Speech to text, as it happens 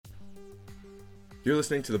You're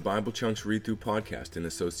listening to the Bible Chunks Read Through podcast in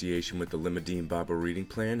association with the Limoudim Bible Reading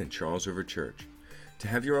Plan and Charles River Church. To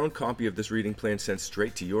have your own copy of this reading plan sent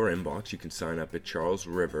straight to your inbox, you can sign up at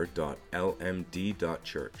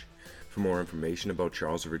charlesriver.lmd.church. For more information about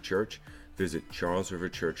Charles River Church, visit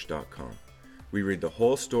charlesriverchurch.com. We read the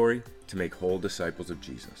whole story to make whole disciples of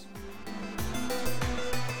Jesus.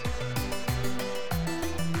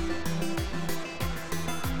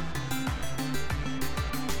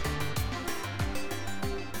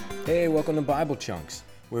 Hey, welcome to Bible Chunks,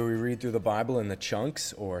 where we read through the Bible in the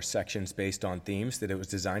chunks or sections based on themes that it was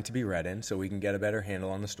designed to be read in so we can get a better handle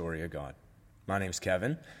on the story of God. My name's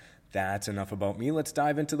Kevin. That's enough about me. Let's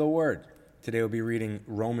dive into the Word. Today we'll be reading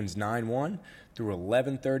Romans 9:1 through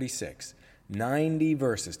 11:36. 90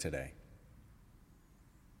 verses today.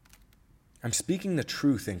 I'm speaking the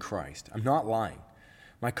truth in Christ. I'm not lying.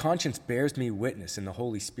 My conscience bears me witness in the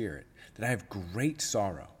Holy Spirit that I have great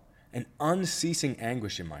sorrow and unceasing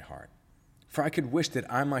anguish in my heart. For I could wish that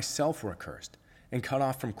I myself were accursed and cut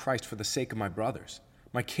off from Christ for the sake of my brothers,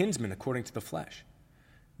 my kinsmen according to the flesh.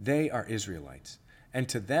 They are Israelites, and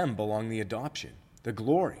to them belong the adoption, the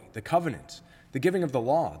glory, the covenants, the giving of the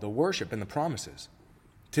law, the worship, and the promises.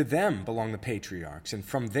 To them belong the patriarchs, and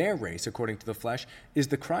from their race, according to the flesh, is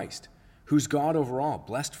the Christ, who's God over all,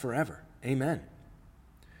 blessed forever. Amen.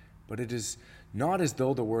 But it is not as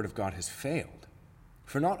though the word of God has failed.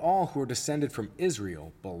 For not all who are descended from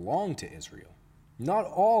Israel belong to Israel. Not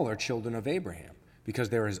all are children of Abraham, because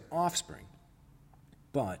they are his offspring.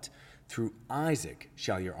 But through Isaac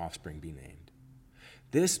shall your offspring be named.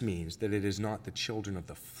 This means that it is not the children of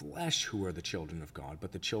the flesh who are the children of God,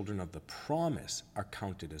 but the children of the promise are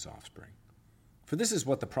counted as offspring. For this is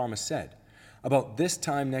what the promise said. About this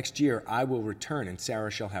time next year I will return, and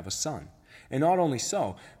Sarah shall have a son. And not only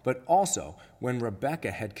so, but also when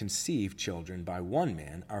Rebekah had conceived children by one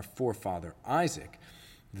man, our forefather Isaac,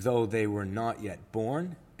 though they were not yet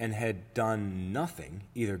born and had done nothing,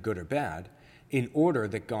 either good or bad, in order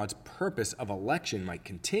that God's purpose of election might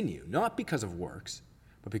continue, not because of works,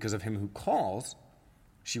 but because of him who calls,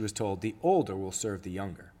 she was told, the older will serve the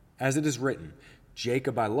younger. As it is written,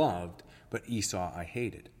 Jacob I loved, but Esau I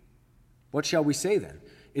hated. What shall we say then?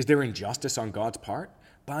 Is there injustice on God's part?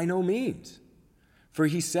 By no means. For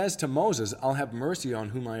he says to Moses, I'll have mercy on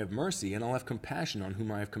whom I have mercy, and I'll have compassion on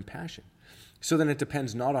whom I have compassion. So then it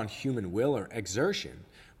depends not on human will or exertion,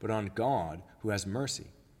 but on God who has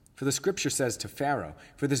mercy. For the scripture says to Pharaoh,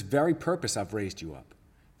 for this very purpose I've raised you up,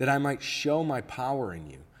 that I might show my power in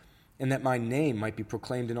you, and that my name might be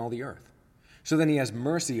proclaimed in all the earth. So then he has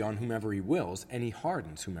mercy on whomever he wills, and he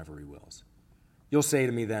hardens whomever he wills. You'll say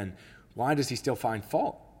to me then, why does he still find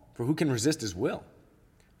fault? For who can resist his will?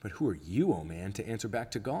 But who are you, O man, to answer back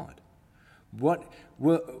to God? What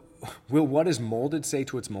will what is molded say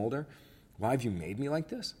to its molder, why have you made me like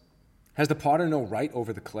this? Has the potter no right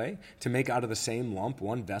over the clay to make out of the same lump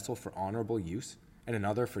one vessel for honorable use and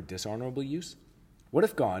another for dishonorable use? What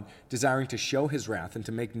if God, desiring to show his wrath and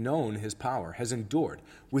to make known his power, has endured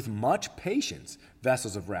with much patience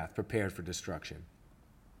vessels of wrath prepared for destruction,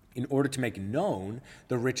 in order to make known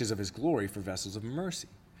the riches of his glory for vessels of mercy,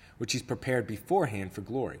 which he's prepared beforehand for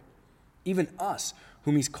glory, even us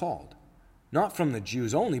whom he's called, not from the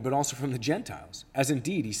Jews only, but also from the Gentiles. As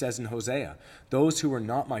indeed he says in Hosea, those who were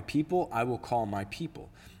not my people I will call my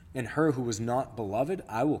people, and her who was not beloved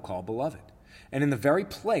I will call beloved. And in the very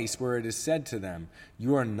place where it is said to them,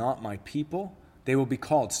 you are not my people, they will be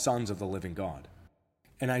called sons of the living God.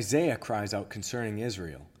 And Isaiah cries out concerning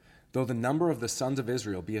Israel, though the number of the sons of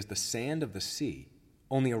Israel be as the sand of the sea,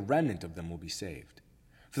 only a remnant of them will be saved.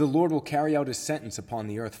 For the Lord will carry out his sentence upon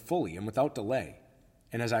the earth fully and without delay.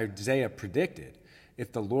 And as Isaiah predicted,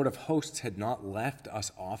 if the Lord of hosts had not left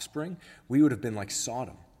us offspring, we would have been like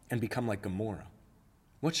Sodom and become like Gomorrah.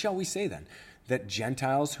 What shall we say then? That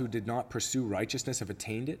Gentiles who did not pursue righteousness have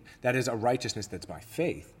attained it? That is, a righteousness that's by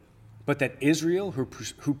faith. But that Israel,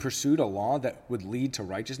 who pursued a law that would lead to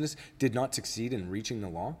righteousness, did not succeed in reaching the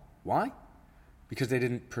law? Why? Because they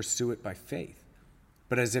didn't pursue it by faith,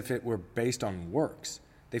 but as if it were based on works.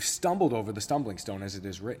 They've stumbled over the stumbling stone, as it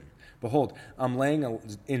is written. Behold, I'm laying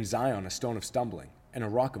in Zion a stone of stumbling and a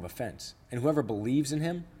rock of offense, and whoever believes in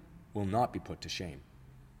him will not be put to shame.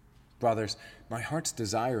 Brothers, my heart's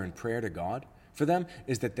desire and prayer to God for them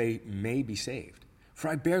is that they may be saved. For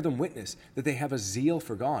I bear them witness that they have a zeal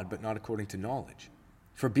for God, but not according to knowledge.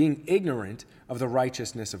 For being ignorant of the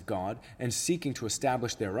righteousness of God and seeking to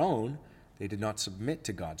establish their own, they did not submit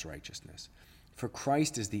to God's righteousness. For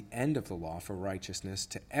Christ is the end of the law for righteousness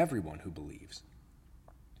to everyone who believes.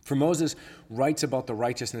 For Moses writes about the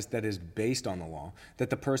righteousness that is based on the law, that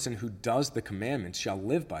the person who does the commandments shall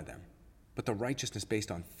live by them. But the righteousness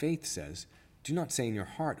based on faith says, do not say in your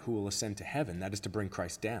heart who will ascend to heaven, that is to bring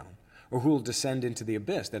Christ down, or who will descend into the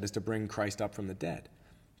abyss, that is to bring Christ up from the dead.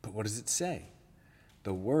 But what does it say?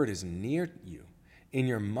 The word is near you, in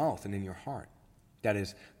your mouth and in your heart. That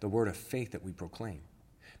is the word of faith that we proclaim.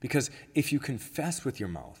 Because if you confess with your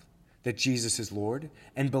mouth that Jesus is Lord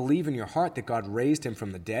and believe in your heart that God raised him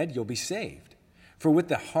from the dead, you'll be saved. For with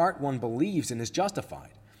the heart one believes and is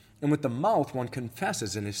justified, and with the mouth one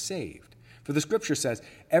confesses and is saved. For the scripture says,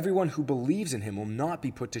 everyone who believes in him will not be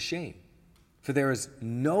put to shame. For there is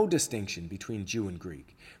no distinction between Jew and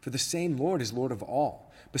Greek, for the same Lord is Lord of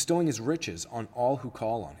all, bestowing his riches on all who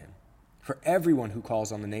call on him. For everyone who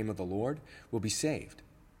calls on the name of the Lord will be saved.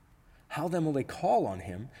 How then will they call on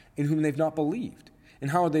him in whom they've not believed?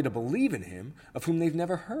 And how are they to believe in him of whom they've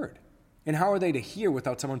never heard? And how are they to hear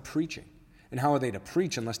without someone preaching? And how are they to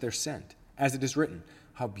preach unless they're sent? As it is written,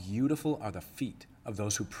 how beautiful are the feet of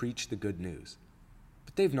those who preach the good news.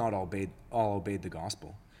 But they've not all obeyed the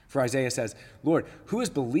gospel. For Isaiah says, Lord, who has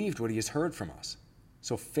believed what he has heard from us?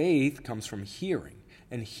 So faith comes from hearing,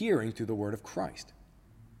 and hearing through the word of Christ.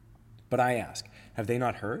 But I ask, have they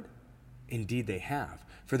not heard? Indeed they have,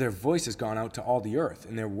 for their voice has gone out to all the earth,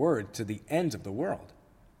 and their word to the ends of the world.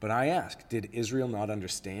 But I ask, did Israel not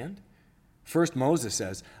understand? First Moses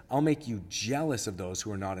says, I'll make you jealous of those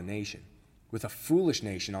who are not a nation. With a foolish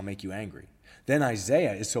nation I'll make you angry. Then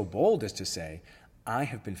Isaiah is so bold as to say, I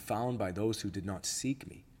have been found by those who did not seek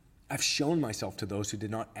me. I've shown myself to those who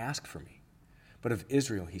did not ask for me. But of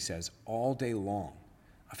Israel, he says, all day long,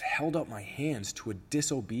 I've held out my hands to a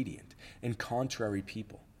disobedient and contrary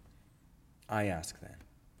people. I ask then,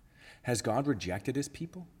 has God rejected his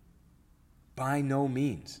people? By no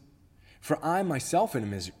means. For I myself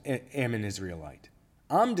am an Israelite.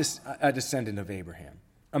 I'm a descendant of Abraham,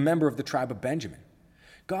 a member of the tribe of Benjamin.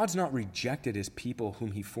 God's not rejected his people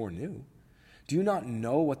whom he foreknew. Do you not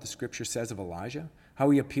know what the scripture says of Elijah, how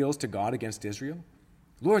he appeals to God against Israel?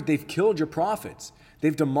 Lord, they've killed your prophets.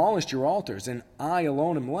 They've demolished your altars, and I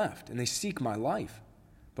alone am left, and they seek my life.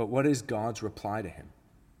 But what is God's reply to him?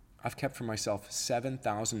 I've kept for myself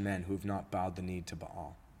 7,000 men who have not bowed the knee to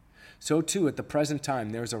Baal. So too, at the present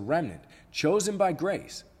time, there is a remnant chosen by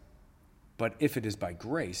grace. But if it is by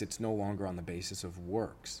grace, it's no longer on the basis of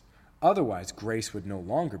works. Otherwise, grace would no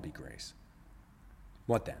longer be grace.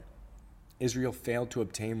 What then? Israel failed to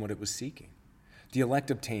obtain what it was seeking. The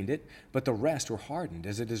elect obtained it, but the rest were hardened,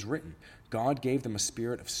 as it is written. God gave them a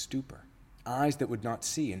spirit of stupor, eyes that would not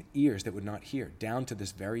see and ears that would not hear, down to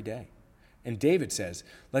this very day. And David says,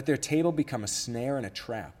 let their table become a snare and a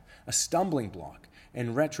trap, a stumbling block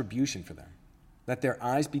and retribution for them. Let their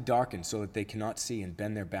eyes be darkened so that they cannot see and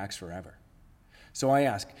bend their backs forever. So I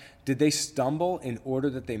ask, did they stumble in order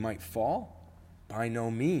that they might fall? By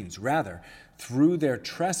no means. Rather, through their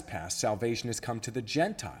trespass, salvation has come to the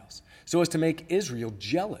Gentiles, so as to make Israel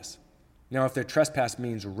jealous. Now, if their trespass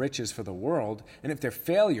means riches for the world, and if their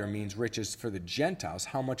failure means riches for the Gentiles,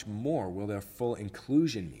 how much more will their full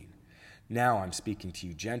inclusion mean? Now I'm speaking to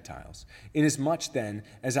you Gentiles. Inasmuch then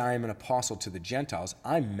as I am an apostle to the Gentiles,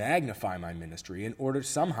 I magnify my ministry in order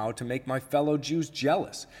somehow to make my fellow Jews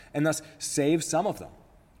jealous, and thus save some of them.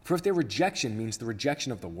 For if their rejection means the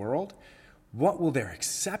rejection of the world, what will their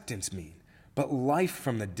acceptance mean but life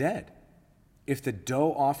from the dead? If the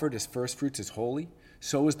dough offered as firstfruits is holy,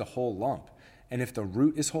 so is the whole lump. And if the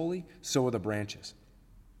root is holy, so are the branches.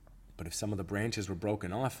 But if some of the branches were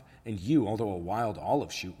broken off, and you, although a wild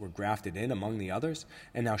olive shoot, were grafted in among the others,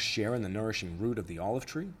 and now share in the nourishing root of the olive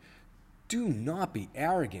tree, do not be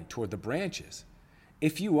arrogant toward the branches.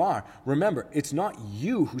 If you are, remember, it's not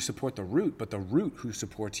you who support the root, but the root who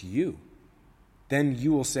supports you. Then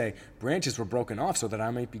you will say, branches were broken off so that I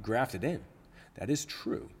might be grafted in. That is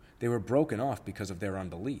true. They were broken off because of their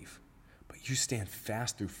unbelief. But you stand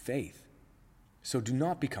fast through faith. So do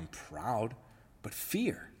not become proud, but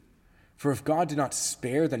fear. For if God did not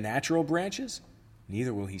spare the natural branches,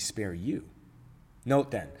 neither will he spare you.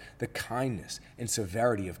 Note then the kindness and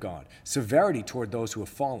severity of God. Severity toward those who have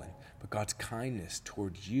fallen, but God's kindness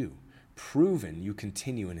toward you, proven you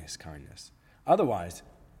continue in his kindness. Otherwise,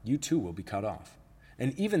 you too will be cut off.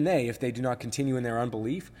 And even they, if they do not continue in their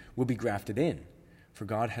unbelief, will be grafted in. For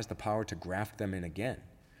God has the power to graft them in again.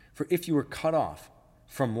 For if you were cut off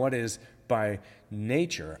from what is by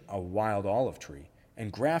nature a wild olive tree,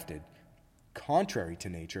 and grafted, contrary to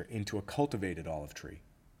nature, into a cultivated olive tree,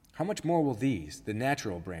 how much more will these, the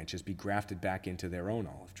natural branches, be grafted back into their own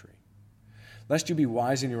olive tree? Lest you be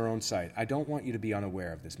wise in your own sight, I don't want you to be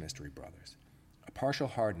unaware of this mystery, brothers. A partial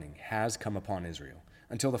hardening has come upon Israel,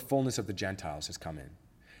 until the fullness of the Gentiles has come in.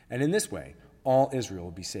 And in this way, all Israel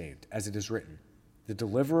will be saved, as it is written, The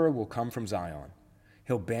deliverer will come from Zion.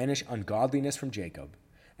 He'll banish ungodliness from Jacob,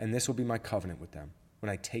 and this will be my covenant with them when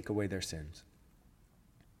I take away their sins.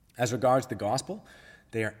 As regards the gospel,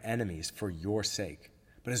 they are enemies for your sake.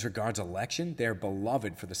 But as regards election, they are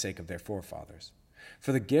beloved for the sake of their forefathers.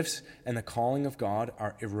 For the gifts and the calling of God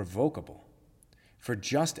are irrevocable. For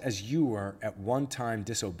just as you were at one time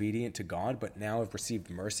disobedient to God, but now have received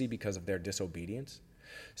mercy because of their disobedience,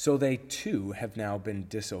 so they too have now been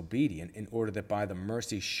disobedient, in order that by the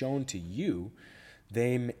mercy shown to you,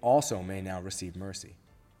 they also may now receive mercy.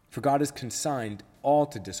 For God has consigned all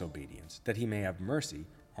to disobedience, that he may have mercy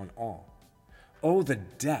on all. Oh, the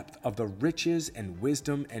depth of the riches and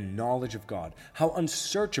wisdom and knowledge of God! How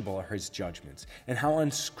unsearchable are his judgments, and how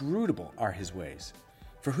inscrutable are his ways!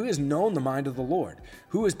 For who has known the mind of the Lord?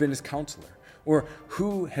 Who has been his counselor? Or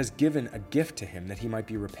who has given a gift to him that he might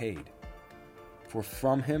be repaid? For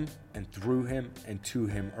from him and through him and to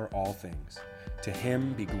him are all things. To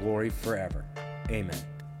him be glory forever. Amen.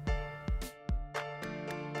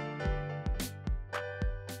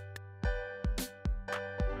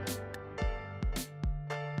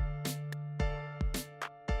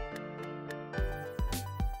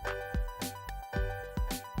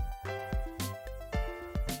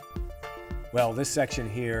 Well, this section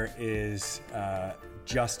here is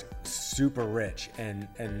just super rich and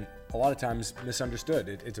a lot of times misunderstood.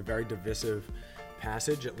 It's a very divisive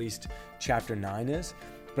passage, at least chapter 9 is.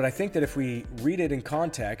 But I think that if we read it in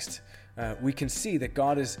context, we can see that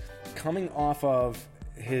God is coming off of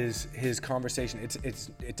his conversation.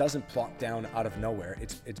 It doesn't plop down out of nowhere.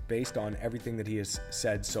 It's based on everything that he has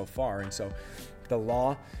said so far. And so the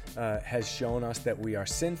law has shown us that we are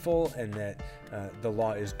sinful and that the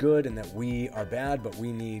law is good and that we are bad, but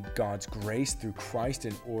we need God's grace through Christ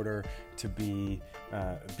in order to be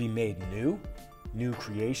made new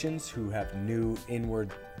creations who have new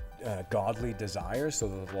inward godly desires, so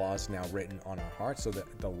that the law is now written on our hearts, so that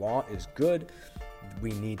the law is good.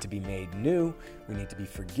 We need to be made new, we need to be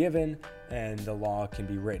forgiven, and the law can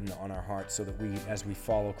be written on our hearts so that we, as we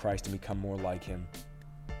follow Christ and become more like him,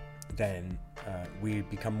 then we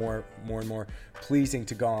become more and more pleasing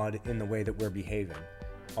to God in the way that we're behaving.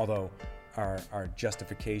 Although our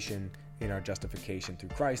justification through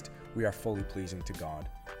Christ, we are fully pleasing to God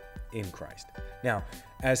in Christ. Now,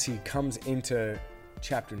 as he comes into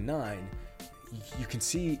chapter 9, you can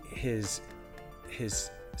see his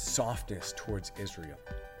softness towards Israel,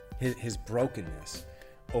 his brokenness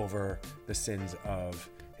over the sins of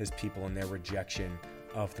his people and their rejection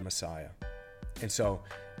of the Messiah. And so,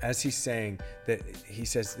 as he's saying that, he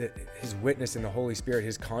says that his witness in the Holy Spirit,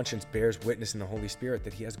 his conscience bears witness in the Holy Spirit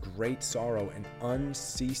that he has great sorrow and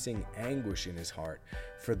unceasing anguish in his heart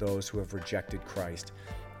for those who have rejected Christ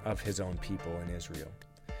of his own people in Israel.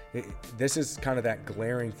 This is kind of that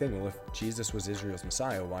glaring thing. Well, if Jesus was Israel's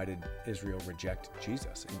Messiah, why did Israel reject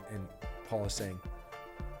Jesus? And Paul is saying,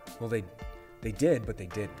 well, they did, but they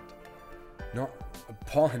didn't.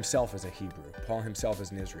 Paul himself is a Hebrew. Paul himself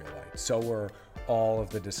is an Israelite. So were all of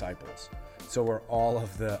the disciples. So were all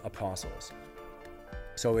of the apostles.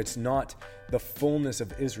 So it's not the fullness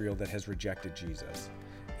of Israel that has rejected Jesus.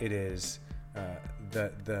 It is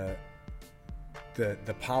the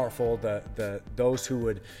powerful, those who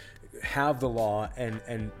would have the law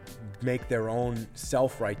and make their own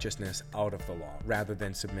self-righteousness out of the law rather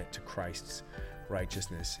than submit to Christ's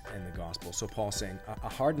righteousness and the gospel. So Paul's saying a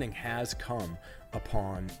hardening has come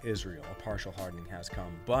upon Israel. A partial hardening has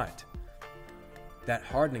come, but that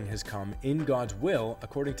hardening has come in God's will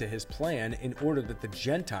according to his plan in order that the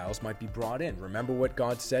Gentiles might be brought in. Remember what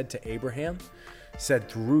God said to Abraham? Said,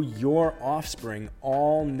 through your offspring,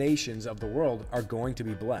 all nations of the world are going to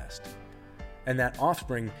be blessed. And that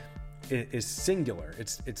offspring is singular.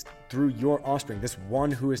 It's through your offspring, this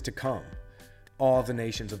one who is to come. All the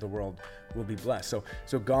nations of the world will be blessed.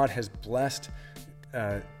 So God has blessed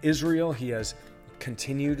Israel. He has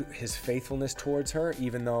continued his faithfulness towards her,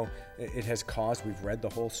 even though it has caused, we've read the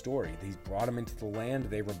whole story. He's brought them into the land.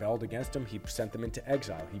 They rebelled against him. He sent them into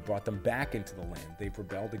exile. He brought them back into the land. They've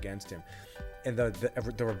rebelled against him. And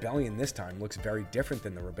the rebellion this time looks very different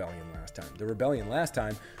than the rebellion last time. The rebellion last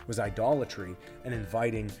time was idolatry and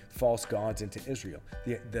inviting false gods into Israel.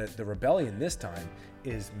 The rebellion this time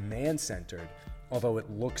is man-centered, although it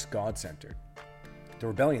looks God-centered. The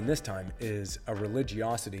rebellion this time is a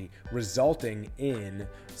religiosity resulting in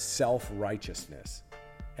self-righteousness.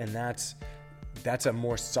 And that's a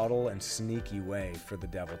more subtle and sneaky way for the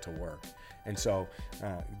devil to work. And so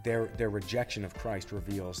their rejection of Christ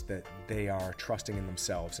reveals that they are trusting in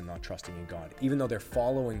themselves and not trusting in God. Even though they're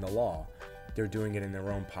following the law, they're doing it in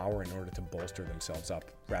their own power in order to bolster themselves up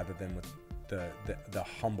rather than with the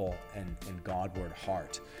humble and Godward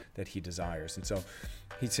heart that he desires. And so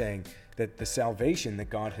he's saying that the salvation that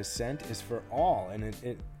God has sent is for all.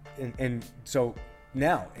 And so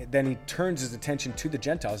now, then he turns his attention to the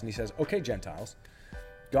Gentiles and he says, okay, Gentiles,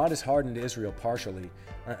 God has hardened Israel partially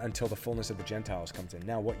until the fullness of the Gentiles comes in.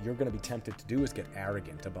 Now, what you're going to be tempted to do is get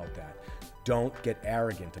arrogant about that. Don't get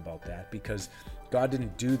arrogant about that, because God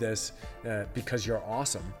didn't do this because you're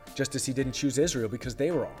awesome, just as he didn't choose Israel because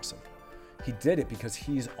they were awesome. He did it because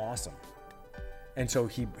he's awesome. And so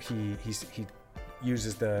he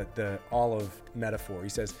uses the olive metaphor. He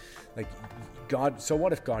says, like, God, so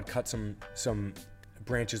what if God cut some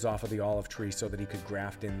branches off of the olive tree so that he could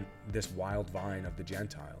graft in this wild vine of the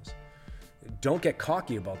Gentiles? Don't get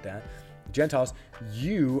cocky about that. Gentiles,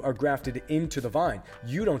 you are grafted into the vine.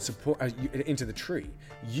 You don't support into the tree.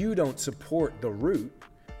 You don't support the root.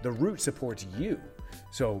 The root supports you.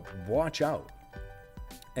 So watch out.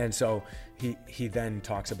 And so he then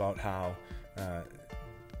talks about how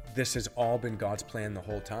this has all been God's plan the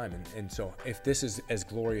whole time. And so if this is as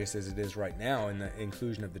glorious as it is right now in the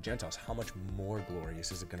inclusion of the Gentiles, how much more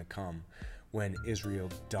glorious is it going to come when Israel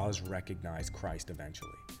does recognize Christ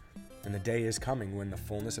eventually? And the day is coming when the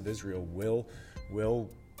fullness of Israel will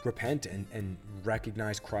repent and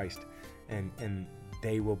recognize Christ, and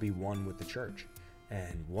they will be one with the church.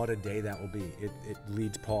 And what a day that will be. It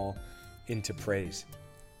leads Paul into praise.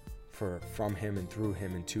 For from him and through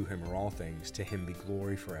him and to him are all things. To him be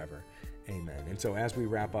glory forever. Amen. And so as we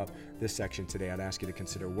wrap up this section today, I'd ask you to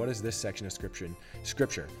consider, what does this section of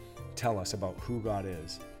Scripture tell us about who God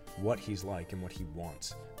is, what he's like, and what he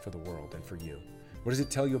wants for the world and for you? What does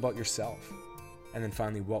it tell you about yourself? And then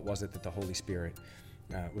finally, what was it that the Holy Spirit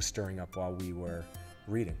was stirring up while we were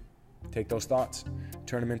reading? Take those thoughts,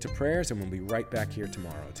 turn them into prayers, and we'll be right back here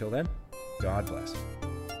tomorrow. Until then, God bless.